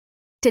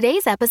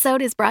Today's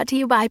episode is brought to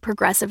you by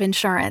Progressive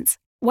Insurance.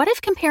 What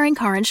if comparing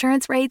car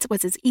insurance rates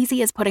was as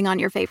easy as putting on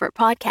your favorite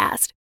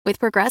podcast? With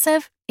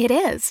Progressive, it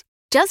is.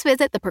 Just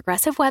visit the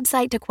Progressive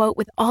website to quote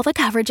with all the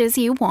coverages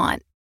you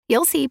want.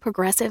 You'll see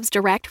Progressive's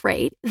direct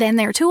rate, then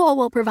their tool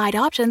will provide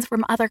options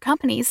from other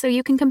companies so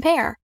you can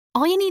compare.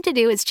 All you need to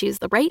do is choose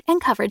the rate and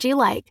coverage you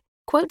like.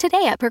 Quote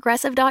today at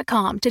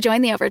Progressive.com to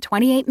join the over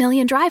 28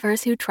 million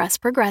drivers who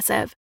trust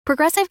Progressive.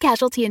 Progressive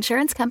Casualty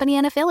Insurance Company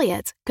and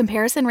Affiliates.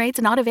 Comparison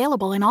rates not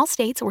available in all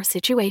states or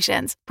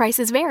situations.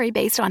 Prices vary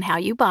based on how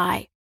you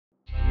buy.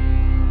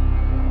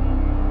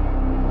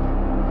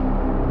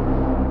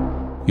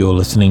 You're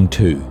listening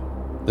to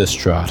The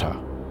Strata,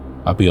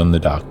 a Beyond the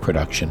Dark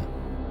production.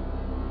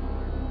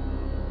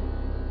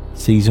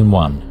 Season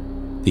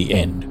 1, The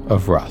End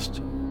of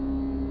Rust.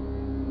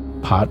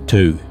 Part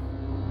 2.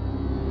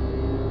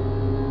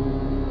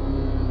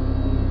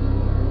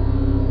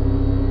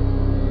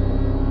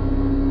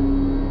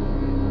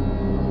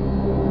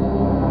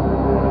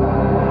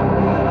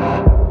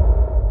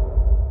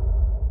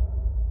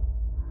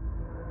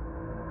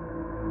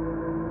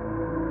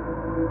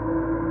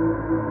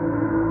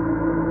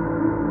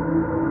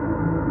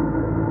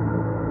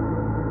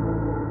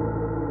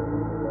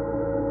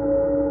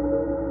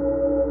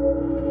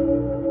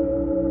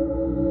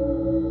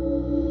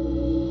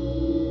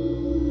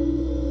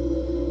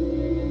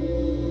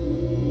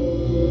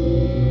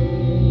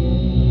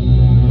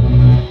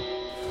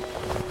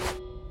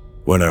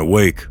 When I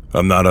wake,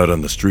 I'm not out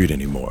on the street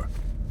anymore.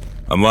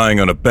 I'm lying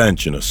on a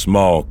bench in a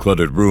small,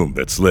 cluttered room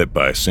that's lit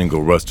by a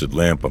single rusted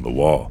lamp on the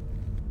wall.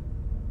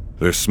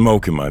 There's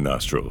smoke in my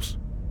nostrils,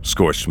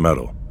 scorched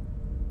metal.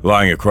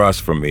 Lying across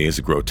from me is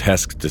a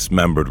grotesque,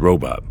 dismembered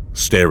robot,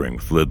 staring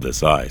with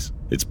lidless eyes,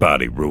 its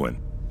body ruined.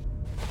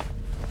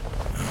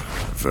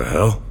 The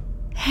hell?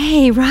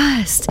 Hey,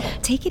 Rust,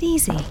 take it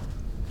easy.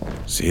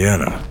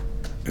 Sienna,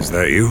 is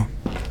that you?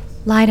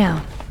 Lie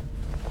down.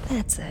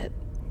 That's it.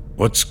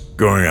 What's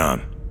going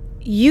on?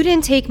 You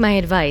didn't take my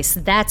advice.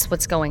 That's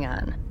what's going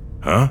on.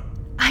 Huh?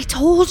 I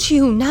told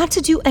you not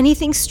to do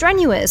anything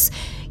strenuous.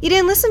 You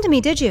didn't listen to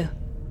me, did you?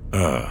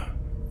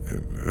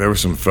 There were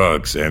some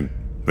thugs, and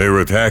they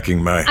were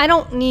attacking my... I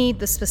don't need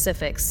the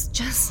specifics.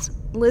 Just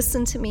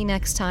listen to me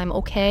next time,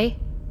 okay?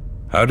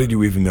 How did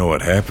you even know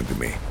what happened to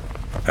me?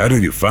 How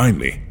did you find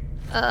me?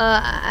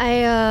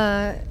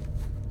 I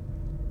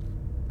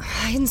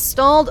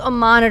installed a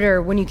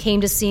monitor when you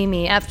came to see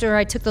me after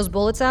I took those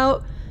bullets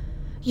out.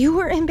 You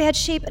were in bad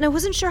shape, and I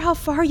wasn't sure how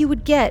far you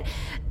would get.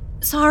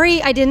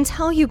 Sorry, I didn't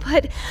tell you,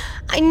 but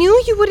I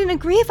knew you wouldn't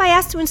agree if I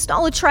asked to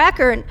install a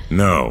tracker, and...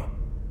 No,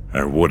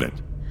 I wouldn't.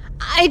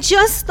 I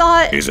just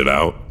thought... Is it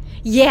out?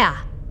 Yeah,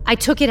 I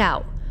took it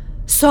out.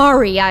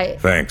 Sorry,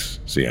 Thanks,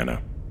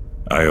 Sienna.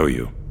 I owe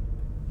you.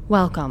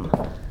 Welcome.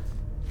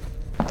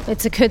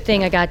 It's a good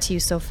thing I got to you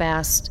so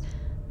fast.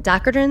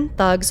 Dockerton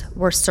thugs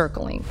were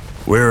circling.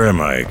 Where am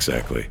I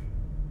exactly?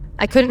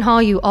 I couldn't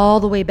haul you all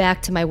the way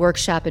back to my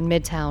workshop in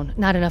Midtown.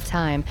 Not enough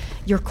time.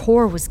 Your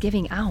core was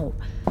giving out.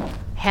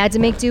 Had to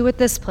make do with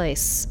this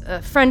place.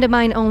 A friend of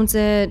mine owns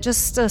it.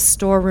 Just a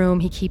storeroom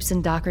he keeps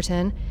in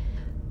Dockerton.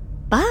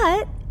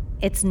 But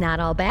it's not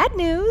all bad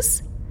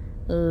news.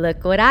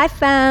 Look what I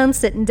found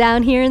sitting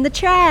down here in the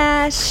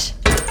trash.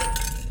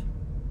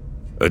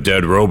 A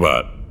dead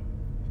robot.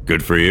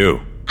 Good for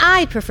you.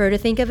 I'd prefer to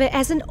think of it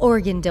as an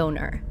organ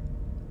donor.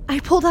 I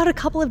pulled out a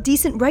couple of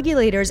decent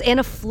regulators and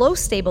a flow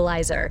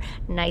stabilizer.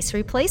 Nice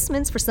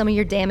replacements for some of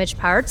your damaged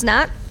parts.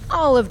 Not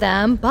all of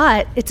them,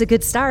 but it's a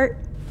good start.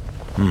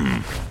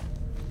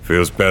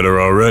 Feels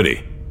better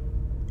already.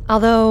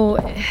 Although,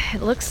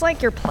 it looks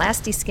like your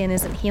plasti skin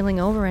isn't healing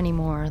over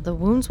anymore. The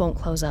wounds won't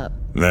close up.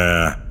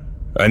 Nah,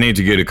 I need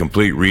to get a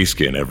complete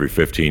reskin every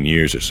 15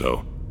 years or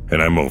so,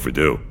 and I'm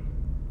overdue.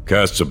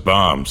 Costs a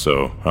bomb,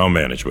 so I'll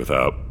manage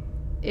without.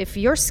 If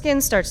your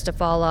skin starts to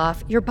fall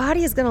off, your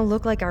body is gonna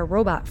look like our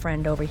robot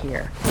friend over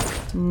here.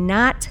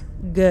 Not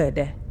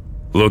good.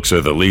 Looks are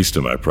the least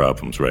of my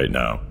problems right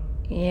now.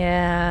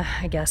 Yeah,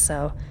 I guess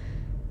so.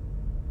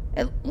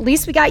 At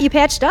least we got you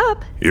patched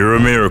up. You're a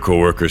miracle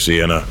worker,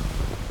 Sienna.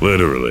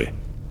 Literally.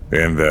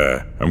 And,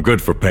 I'm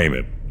good for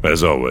payment,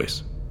 as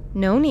always.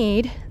 No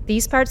need.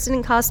 These parts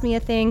didn't cost me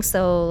a thing,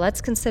 so let's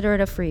consider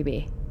it a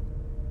freebie.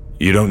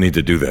 You don't need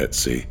to do that,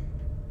 see?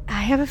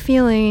 I have a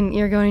feeling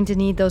you're going to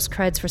need those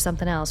creds for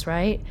something else,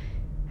 right?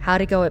 How'd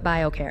it go at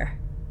BioCare?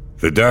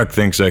 The doc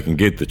thinks I can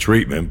get the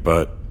treatment,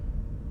 but...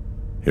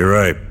 You're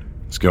right.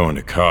 It's going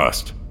to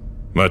cost.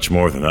 Much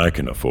more than I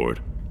can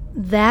afford.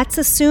 That's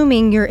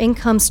assuming your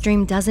income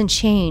stream doesn't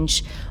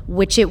change,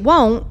 which it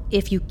won't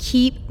if you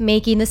keep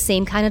making the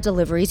same kind of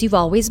deliveries you've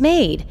always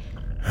made.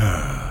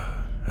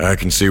 I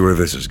can see where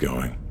this is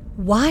going.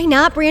 Why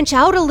not branch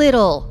out a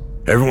little?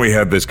 Haven't we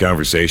had this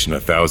conversation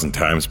 1,000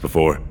 times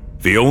before?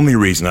 The only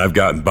reason I've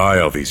gotten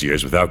by all these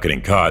years without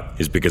getting caught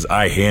is because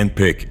I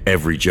handpick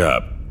every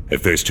job.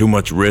 If there's too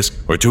much risk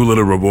or too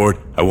little reward,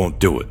 I won't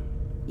do it.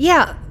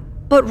 Yeah,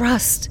 but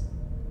Rust,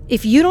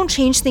 if you don't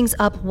change things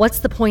up, what's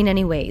the point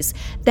anyways?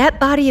 That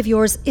body of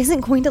yours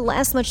isn't going to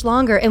last much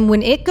longer, and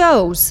when it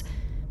goes...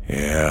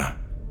 Yeah,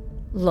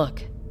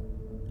 Look,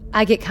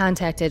 I get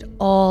contacted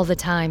all the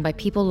time by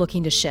people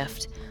looking to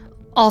shift.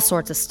 All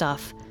sorts of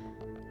stuff.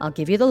 I'll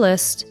give you the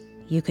list.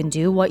 You can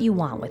do what you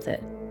want with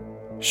it.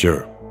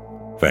 Sure.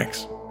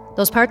 Thanks.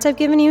 Those parts I've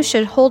given you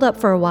should hold up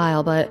for a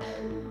while, but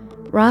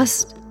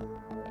Rust,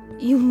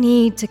 you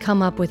need to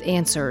come up with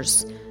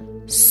answers.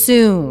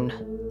 Soon.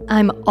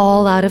 I'm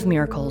all out of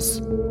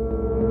miracles.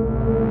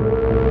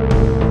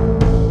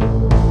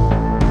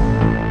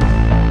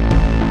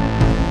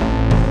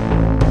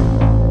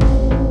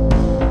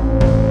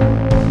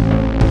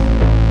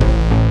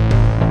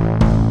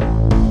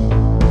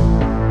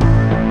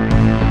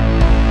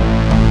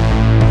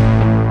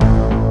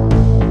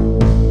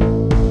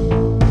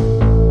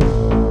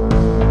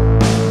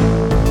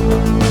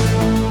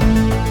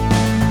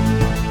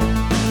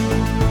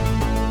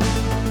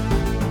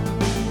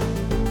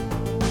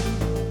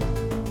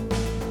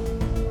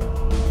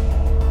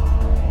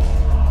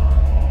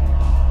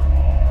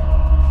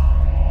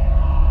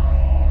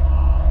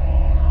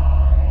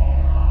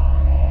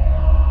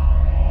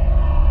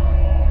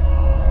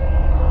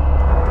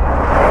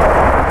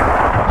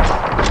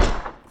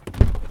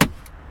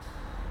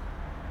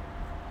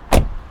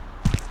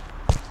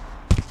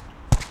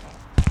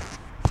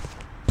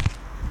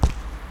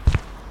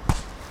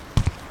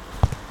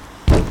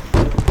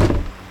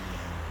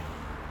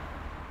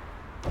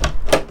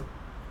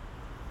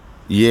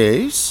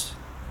 Yes?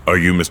 Are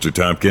you Mr.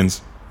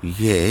 Tompkins?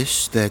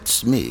 Yes,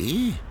 that's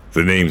me.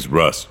 The name's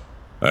Russ.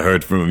 I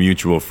heard from a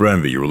mutual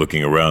friend that you were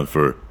looking around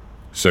for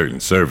certain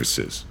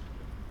services.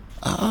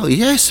 Oh,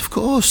 yes, of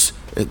course.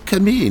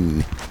 Come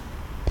in.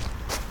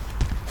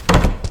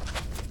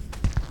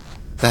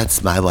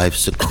 That's my wife,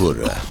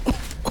 Sakura.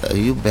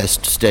 You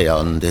best stay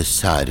on this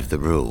side of the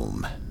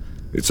room.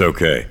 It's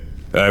okay.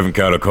 I haven't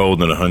caught a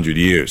cold in 100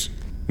 years.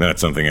 Not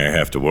something I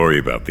have to worry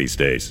about these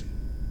days.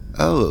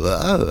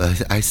 Oh,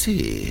 I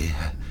see.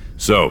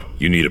 So,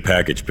 you need a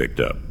package picked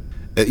up.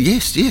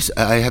 Yes,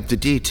 I have the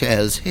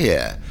details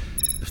here.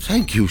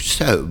 Thank you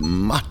so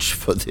much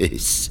for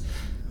this.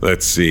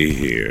 Let's see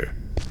here.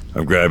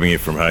 I'm grabbing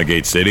it from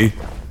Highgate City?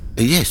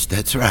 Yes,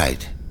 that's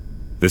right.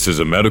 This is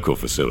a medical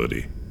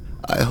facility.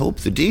 I hope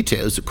the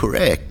details are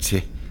correct.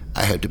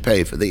 I had to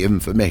pay for the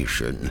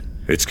information.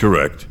 It's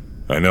correct.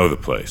 I know the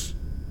place.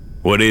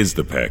 What is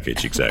the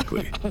package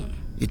exactly?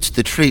 It's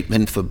the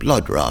treatment for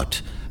blood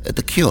rot.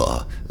 The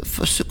cure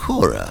for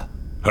Sakura.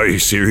 Are you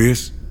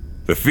serious?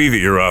 The fee that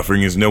you're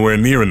offering is nowhere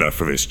near enough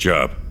for this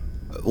job.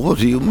 What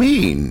do you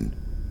mean?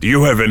 Do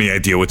you have any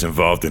idea what's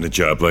involved in a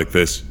job like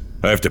this?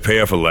 I have to pay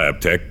off a lab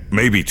tech,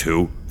 maybe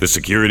two, the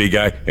security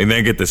guy, and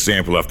then get the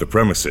sample off the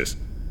premises.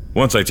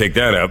 Once I take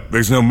that out,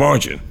 there's no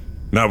margin.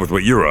 Not with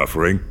what you're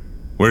offering.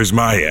 Where's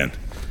my end?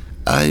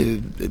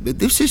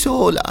 This is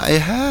all I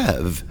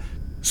have.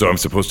 So I'm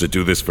supposed to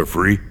do this for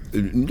free?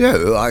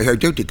 No, I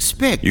don't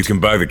expect... You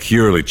can buy the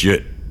cure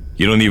legit.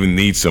 You don't even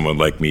need someone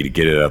like me to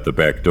get it out the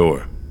back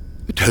door.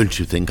 Don't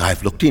you think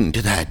I've looked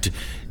into that?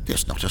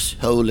 There's not a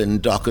soul in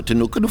Dockerton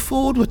who can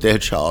afford what they're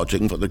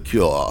charging for the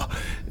cure.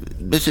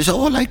 This is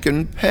all I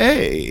can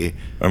pay.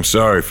 I'm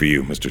sorry for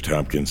you, Mr.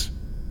 Tompkins.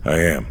 I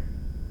am.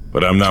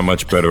 But I'm not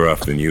much better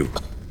off than you.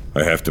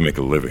 I have to make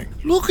a living.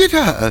 Look at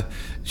her.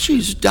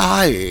 She's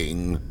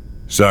dying.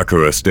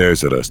 Sakura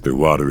stares at us through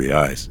watery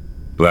eyes.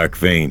 Black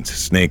veins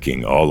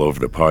snaking all over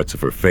the parts of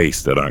her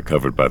face that aren't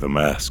covered by the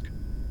mask.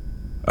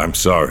 I'm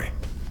sorry.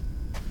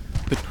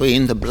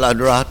 Between the blood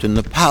rot and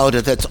the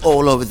powder that's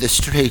all over the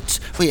streets,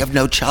 we have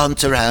no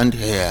chance around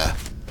here.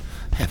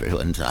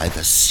 Everyone's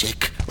either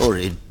sick or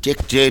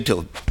addicted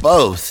or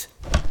both.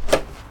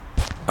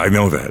 I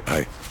know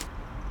that.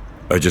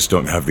 I just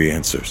don't have the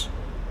answers.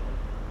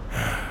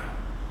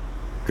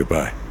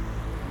 Goodbye.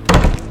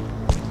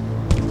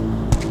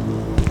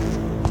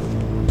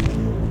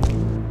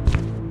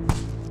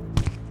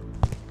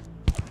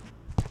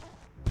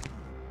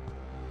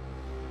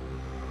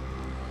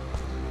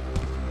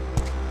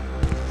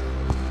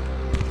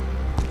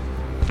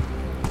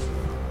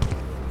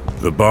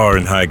 The bar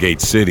in Highgate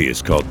City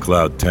is called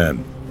Cloud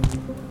 10.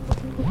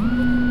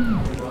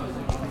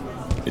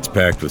 It's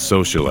packed with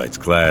socialites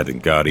clad in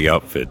gaudy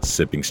outfits,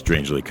 sipping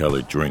strangely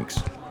colored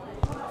drinks.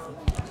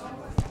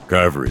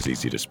 Carver is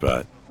easy to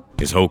spot.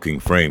 His hulking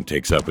frame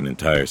takes up an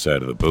entire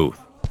side of the booth,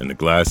 and the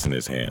glass in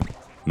his hand,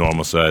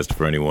 normal-sized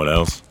for anyone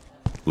else,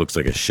 looks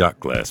like a shot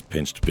glass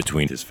pinched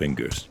between his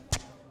fingers.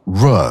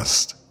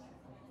 Rust,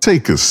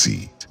 take a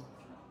seat.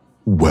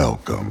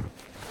 Welcome.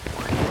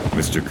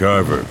 Mr.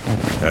 Carver,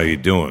 how you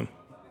doing?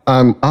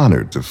 I'm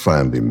honored to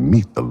finally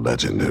meet the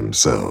legend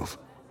himself.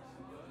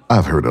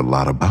 I've heard a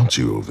lot about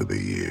you over the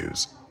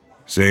years.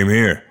 Same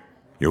here.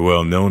 You're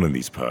well known in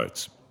these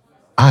parts.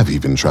 I've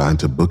even tried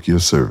to book your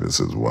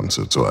services once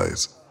or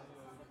twice.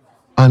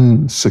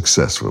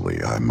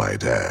 Unsuccessfully, I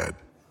might add.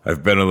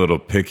 I've been a little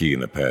picky in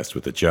the past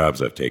with the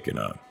jobs I've taken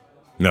on.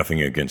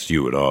 Nothing against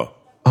you at all.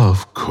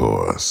 Of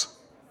course.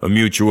 A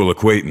mutual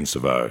acquaintance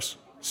of ours,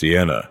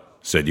 Sienna,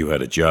 said you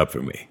had a job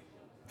for me.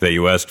 That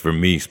you asked for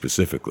me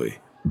specifically.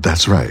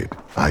 That's right,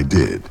 I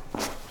did.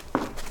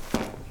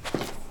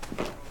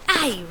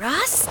 Hey,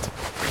 Rust.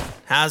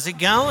 How's it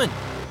going?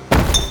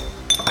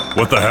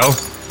 What the hell?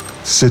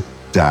 Sit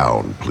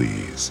down,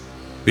 please.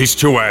 These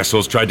two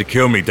assholes tried to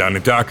kill me down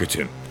in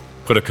Dockerton.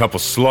 Put a couple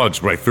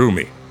slugs right through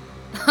me.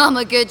 I'm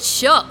a good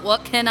shot,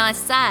 what can I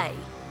say?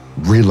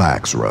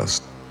 Relax,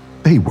 Rust.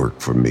 They work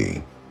for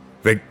me.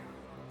 They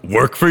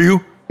work for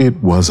you? It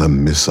was a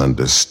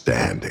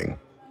misunderstanding,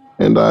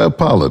 and I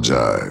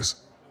apologize.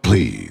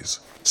 Please,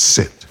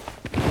 sit.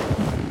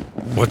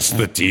 What's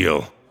the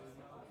deal?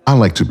 I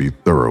like to be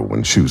thorough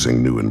when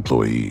choosing new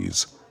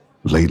employees.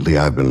 Lately,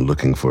 I've been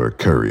looking for a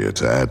courier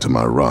to add to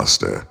my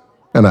roster,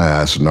 and I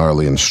asked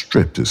Gnarly and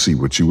Strip to see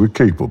what you were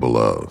capable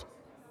of.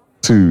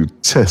 To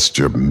test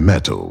your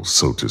mettle,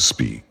 so to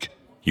speak.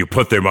 You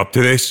put them up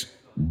to this?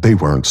 They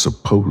weren't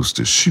supposed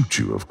to shoot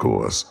you, of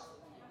course.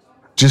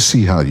 Just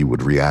see how you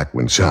would react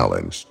when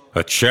challenged.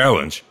 A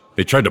challenge?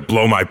 They tried to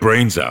blow my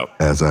brains out.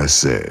 As I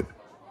said,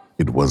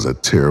 it was a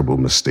terrible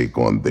mistake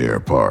on their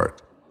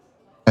part.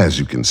 As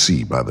you can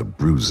see by the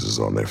bruises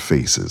on their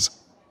faces,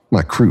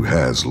 my crew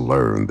has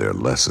learned their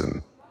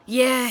lesson.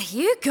 Yeah,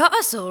 you got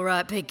us all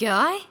right, big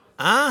guy.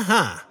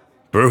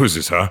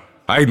 Bruises, huh?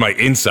 I had my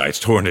insides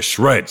torn to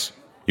shreds.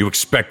 You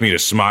expect me to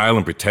smile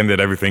and pretend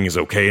that everything is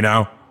okay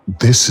now?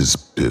 This is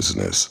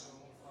business.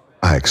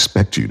 I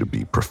expect you to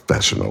be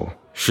professional.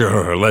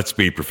 Sure, let's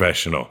be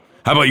professional.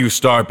 How about you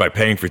start by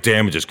paying for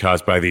damages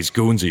caused by these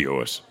goons of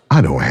yours?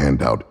 I don't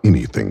hand out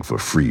anything for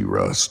free,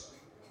 Rust.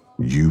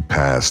 You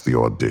passed the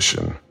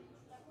audition,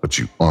 but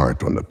you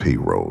aren't on the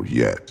payroll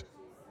yet.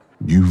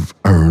 You've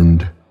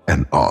earned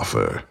an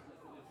offer.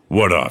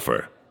 What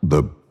offer?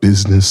 The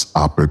business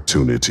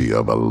opportunity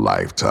of a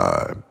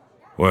lifetime.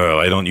 Well,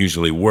 I don't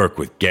usually work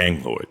with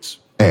gang lords.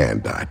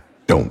 And I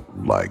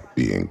don't like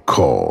being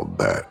called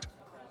that.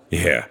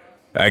 Yeah,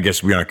 I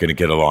guess we aren't going to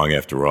get along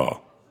after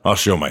all. I'll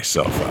show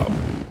myself out.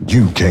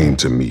 You came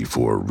to me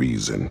for a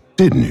reason,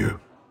 didn't you?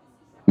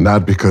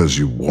 Not because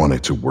you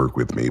wanted to work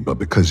with me, but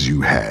because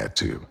you had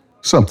to.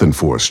 Something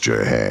forced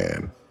your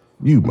hand.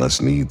 You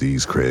must need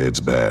these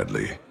creds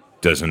badly.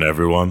 Doesn't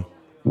everyone?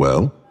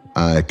 Well,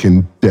 I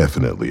can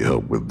definitely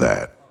help with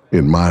that.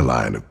 In my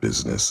line of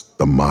business,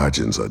 the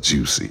margins are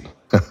juicy.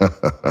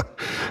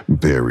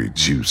 Very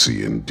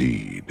juicy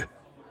indeed.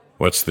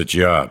 What's the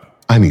job?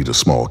 I need a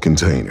small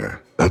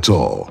container, that's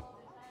all.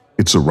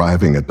 It's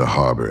arriving at the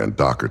harbor in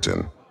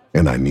Dockerton,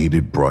 and I need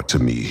it brought to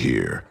me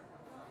here.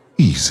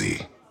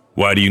 Easy.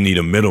 Why do you need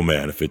a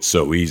middleman if it's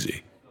so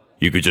easy?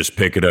 You could just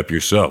pick it up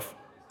yourself.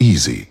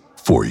 Easy.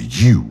 For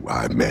you,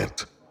 I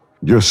meant.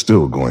 You're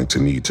still going to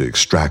need to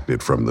extract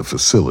it from the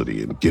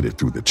facility and get it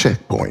through the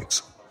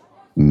checkpoints.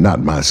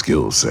 Not my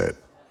skill set.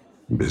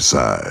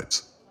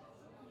 Besides,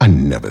 I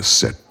never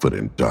set foot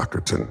in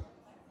Dockerton.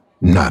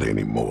 Not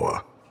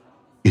anymore.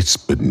 It's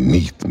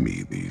beneath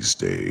me these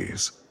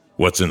days.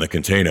 What's in the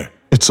container?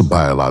 It's a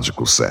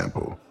biological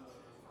sample.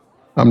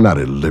 I'm not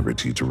at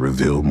liberty to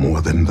reveal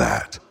more than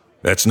that.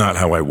 That's not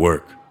how I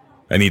work.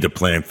 I need to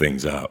plan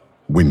things out.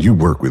 When you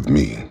work with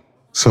me,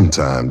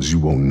 sometimes you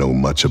won't know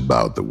much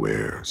about the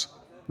wares.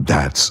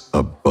 That's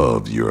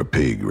above your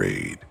pay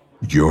grade.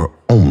 Your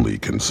only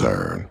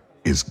concern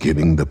is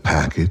getting the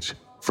package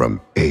from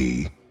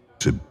A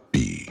to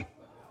B.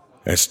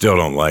 I still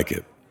don't like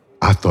it.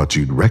 I thought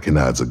you'd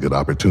recognize a good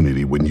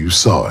opportunity when you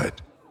saw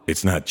it.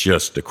 It's not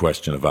just a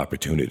question of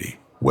opportunity.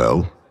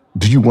 Well,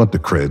 do you want the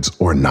creds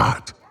or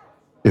not?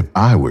 If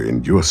I were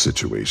in your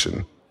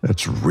situation,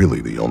 that's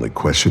really the only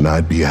question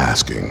I'd be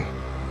asking.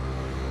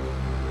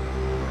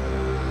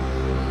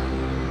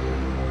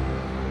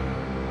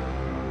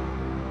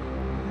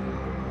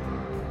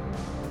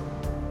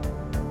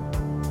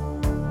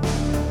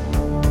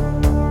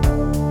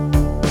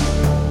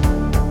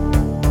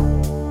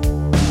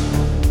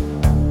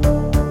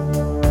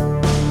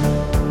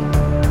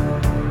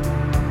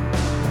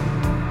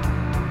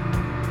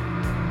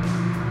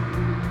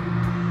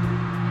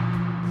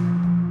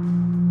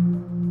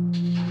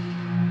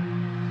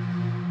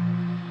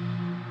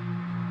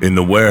 In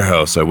the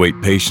warehouse, I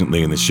wait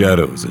patiently in the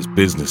shadows as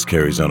business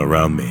carries on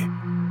around me.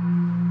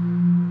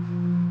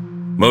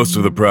 Most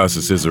of the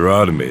processes are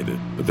automated,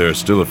 but there are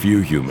still a few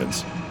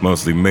humans,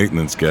 mostly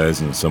maintenance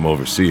guys and some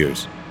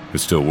overseers, who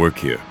still work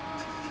here.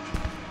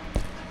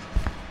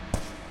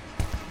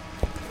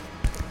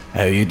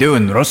 How you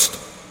doing, Rust?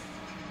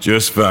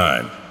 Just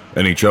fine.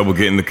 Any trouble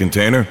getting the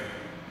container?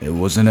 It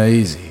wasn't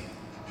easy.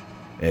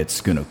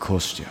 It's gonna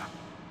cost you.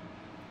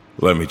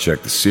 Let me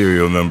check the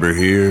serial number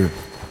here.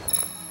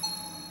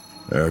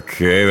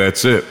 Okay,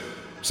 that's it.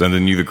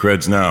 Sending you the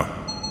creds now.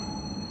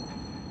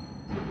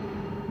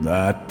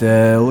 That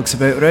looks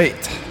about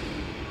right.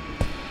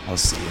 I'll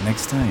see you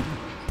next time.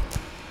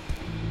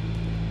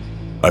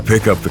 I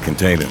pick up the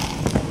container.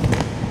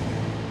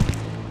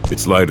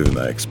 It's lighter than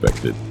I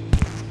expected.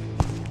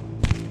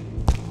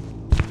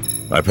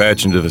 I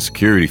patch into the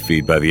security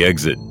feed by the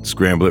exit,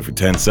 scramble it for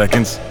 10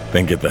 seconds,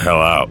 then get the hell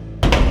out.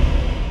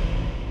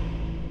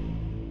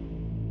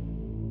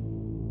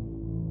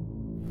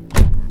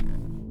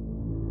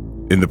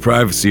 In the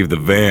privacy of the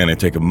van, I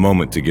take a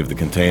moment to give the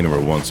container a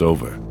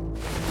once-over.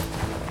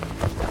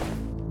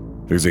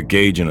 There's a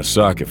gauge and a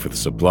socket for the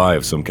supply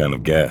of some kind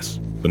of gas.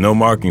 but no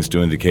markings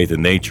to indicate the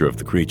nature of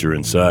the creature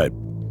inside.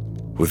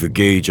 With the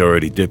gauge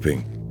already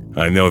dipping,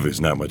 I know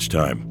there's not much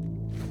time.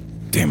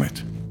 Damn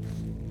it.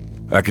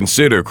 I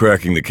consider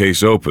cracking the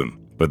case open,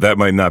 but that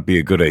might not be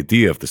a good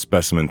idea if the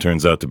specimen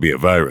turns out to be a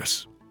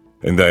virus.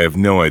 And I have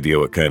no idea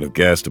what kind of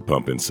gas to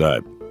pump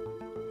inside.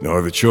 No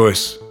other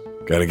choice.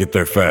 Gotta get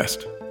there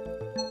fast.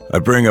 I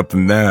bring up the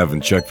nav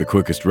and check the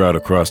quickest route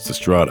across the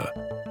strata.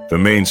 The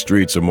main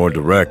streets are more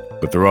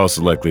direct, but they're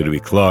also likely to be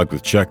clogged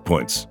with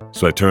checkpoints,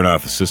 so I turn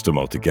off the system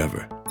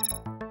altogether.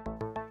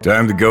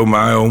 Time to go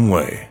my own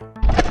way.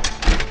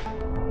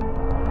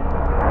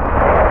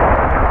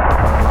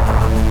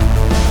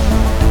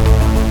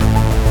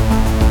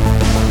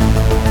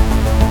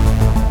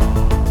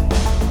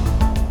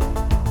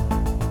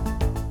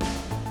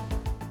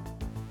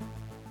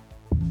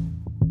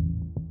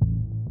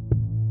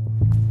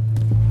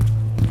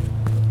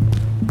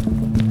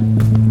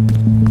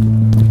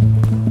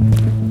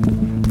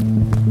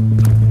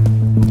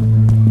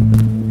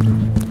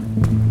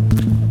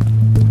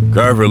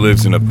 Carver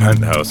lives in a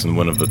penthouse in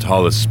one of the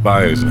tallest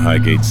spires in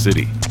Highgate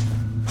City.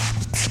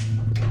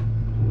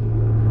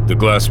 The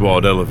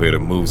glass-walled elevator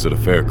moves at a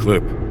fair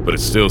clip, but it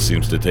still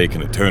seems to take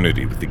an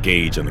eternity with the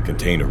gauge on the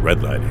container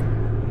redlining.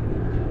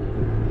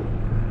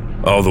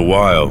 All the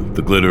while,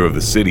 the glitter of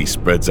the city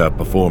spreads out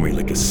before me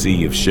like a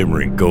sea of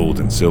shimmering gold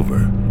and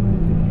silver.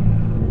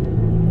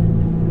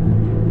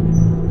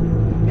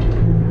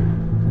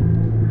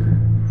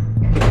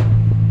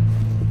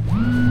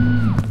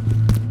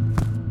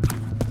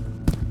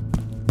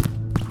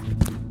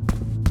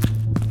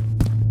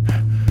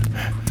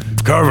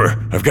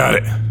 Carver, I've got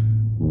it.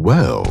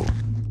 Well,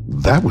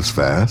 that was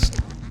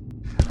fast.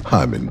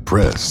 I'm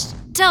impressed.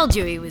 Told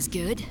you he was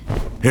good.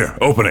 Here,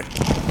 open it.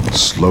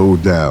 Slow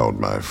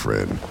down, my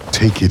friend.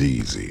 Take it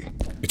easy.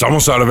 It's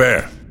almost out of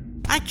air.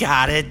 I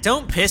got it.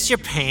 Don't piss your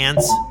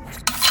pants.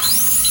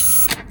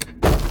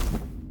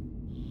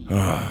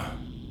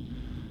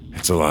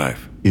 It's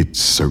alive. It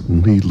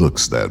certainly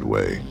looks that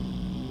way.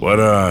 What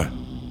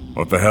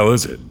the hell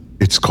is it?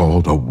 It's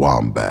called a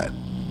wombat.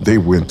 They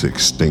went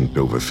extinct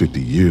over 50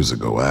 years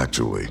ago,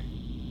 actually.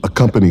 A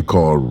company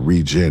called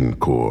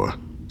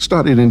RegenCorp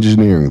started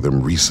engineering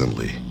them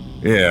recently.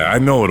 Yeah, I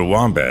know what a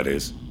wombat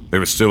is. They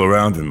were still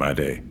around in my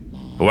day.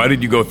 But why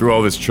did you go through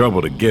all this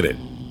trouble to get it?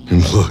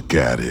 Look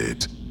at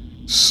it.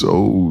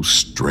 So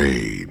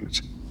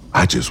strange.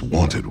 I just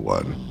wanted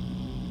one.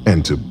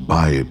 And to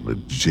buy it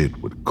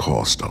legit would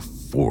cost a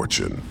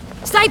fortune.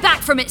 Stay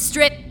back from it,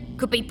 Strip.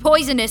 Could be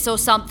poisonous or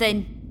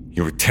something.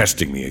 You were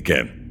testing me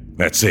again.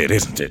 That's it,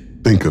 isn't it?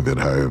 Think of it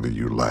however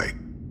you like.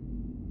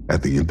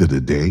 At the end of the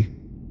day,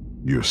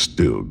 you're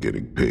still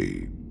getting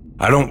paid.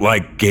 I don't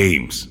like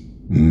games.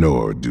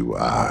 Nor do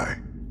I.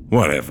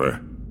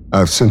 Whatever.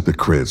 I've sent the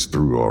creds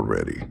through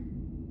already.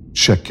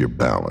 Check your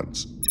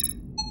balance.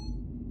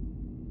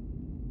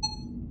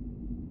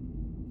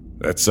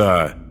 That's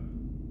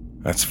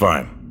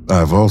fine.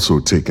 I've also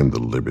taken the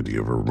liberty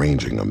of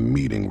arranging a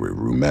meeting with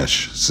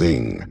Rumesh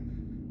Singh,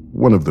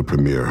 one of the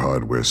premier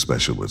hardware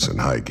specialists in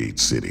Highgate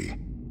City.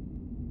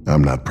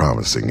 I'm not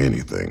promising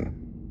anything,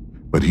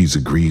 but he's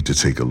agreed to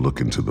take a look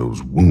into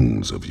those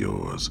wounds of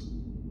yours.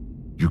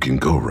 You can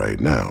go right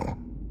now.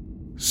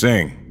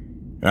 Singh.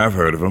 I've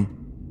heard of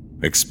him.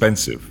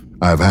 Expensive.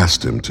 I've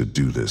asked him to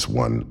do this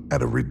one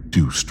at a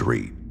reduced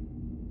rate,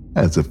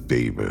 as a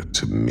favor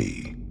to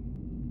me.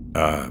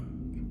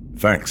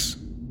 Thanks.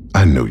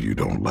 I know you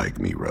don't like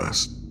me,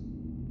 Rust,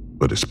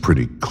 but it's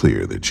pretty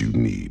clear that you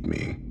need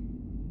me.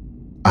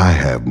 I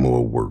have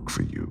more work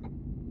for you,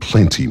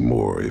 plenty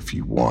more if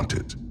you want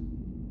it.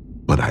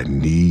 But I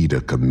need a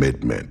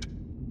commitment.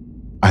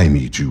 I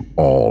need you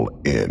all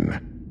in,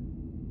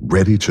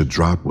 ready to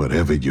drop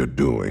whatever you're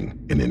doing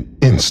in an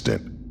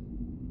instant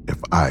if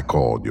I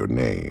called your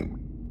name.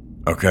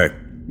 Okay.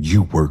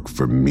 You work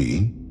for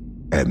me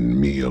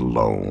and me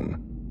alone.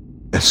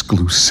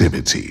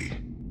 Exclusivity.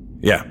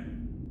 Yeah.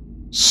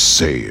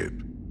 Say it.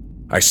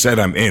 I said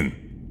I'm in.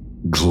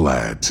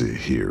 Glad to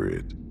hear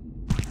it.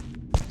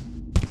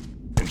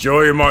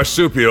 Enjoy your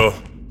marsupial.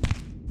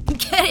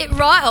 Get it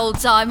right,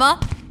 old-timer.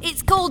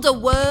 It's called a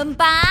worm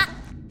bat.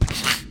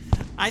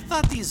 I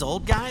thought these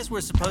old guys were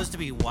supposed to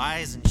be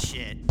wise and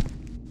shit.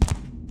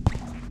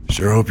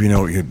 Sure hope you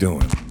know what you're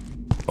doing,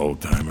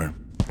 old-timer.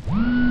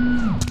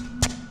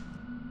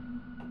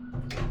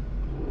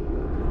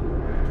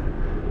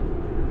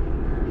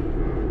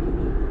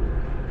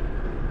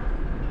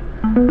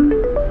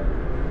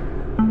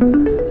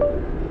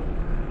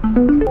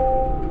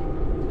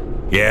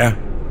 Yeah?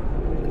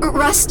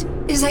 Rust,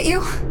 is that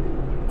you?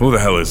 Who the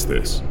hell is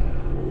this?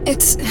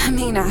 It's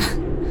Amina,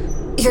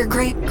 your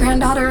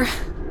great-granddaughter.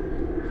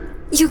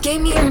 You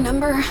gave me your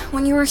number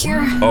when you were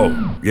here.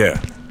 Oh,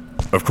 yeah.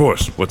 Of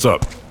course. What's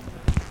up?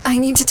 I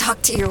need to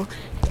talk to you.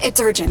 It's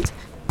urgent.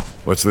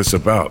 What's this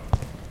about?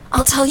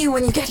 I'll tell you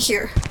when you get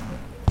here.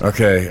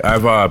 Okay,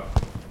 I've got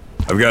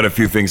a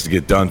few things to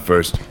get done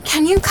first.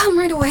 Can you come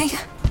right away?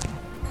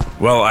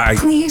 Well,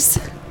 Please?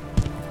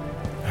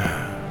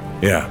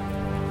 Yeah.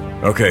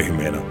 Okay,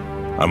 Humana.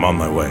 I'm on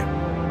my way.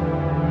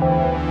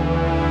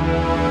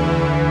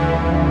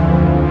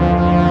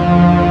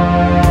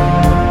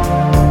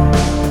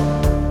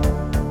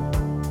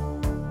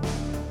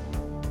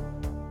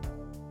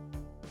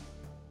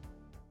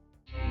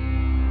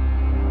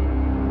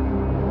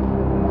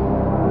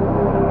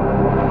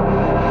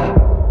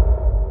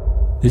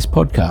 This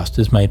podcast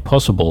is made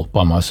possible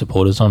by my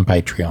supporters on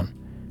Patreon.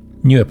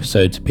 New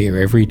episodes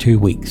appear every 2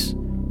 weeks.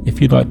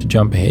 If you'd like to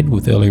jump ahead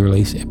with early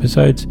release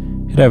episodes,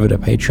 head over to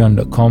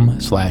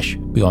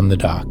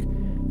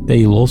patreon.com/beyondthedark. There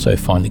you'll also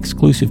find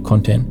exclusive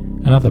content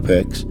and other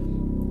perks.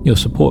 Your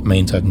support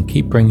means I can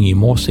keep bringing you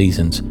more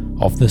seasons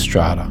of The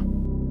Strata.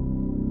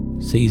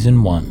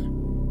 Season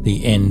 1,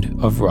 The End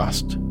of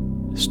Rust,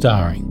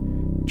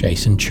 starring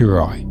Jason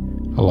Churai,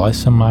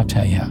 Elisa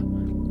Marteja,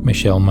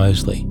 Michelle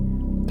Mosley,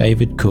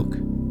 David Cook,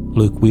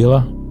 Luke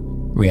Wheeler,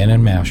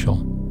 Rhiannon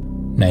Marshall,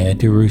 Naya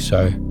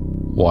DeRusso,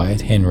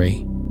 Wyatt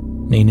Henry,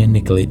 Nina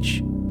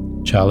Nikolic,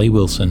 Charlie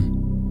Wilson,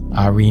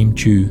 Ariem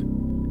Chu,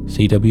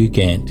 C.W.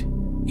 Gant,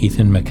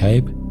 Ethan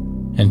McCabe,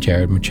 and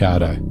Jared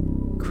Machado.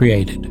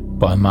 Created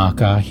by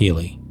Mark R.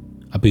 Healy,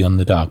 a Beyond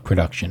the Dark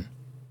production.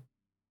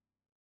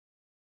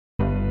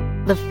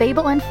 The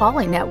Fable and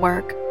Folly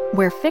Network,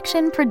 where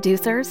fiction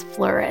producers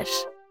flourish.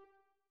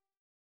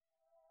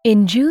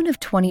 In June of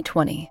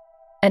 2020,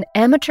 an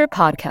amateur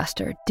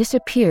podcaster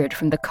disappeared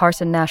from the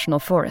Carson National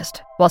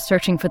Forest while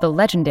searching for the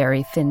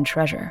legendary Thin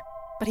Treasure.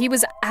 But he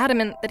was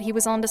adamant that he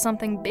was onto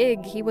something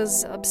big. He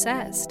was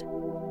obsessed.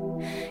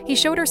 He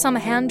showed her some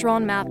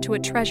hand-drawn map to a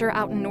treasure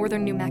out in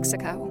northern New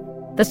Mexico.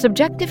 The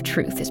Subjective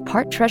Truth is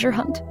part treasure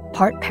hunt,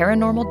 part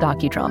paranormal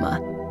docudrama.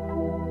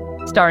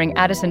 Starring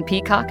Addison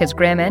Peacock as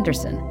Graham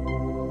Anderson.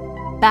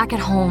 Back at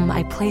home,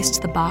 I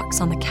placed the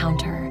box on the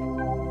counter,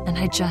 and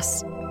I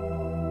just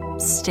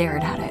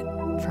stared at it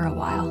for a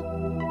while.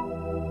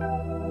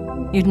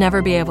 You'd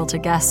never be able to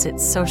guess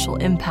its social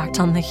impact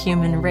on the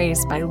human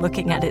race by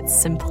looking at its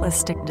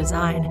simplistic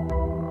design.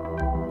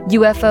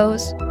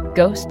 UFOs,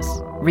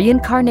 ghosts,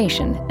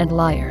 reincarnation, and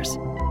liars.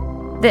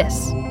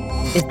 This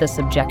is The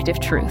Subjective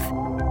Truth.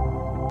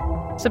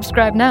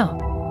 Subscribe now.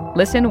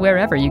 Listen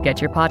wherever you get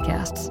your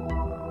podcasts.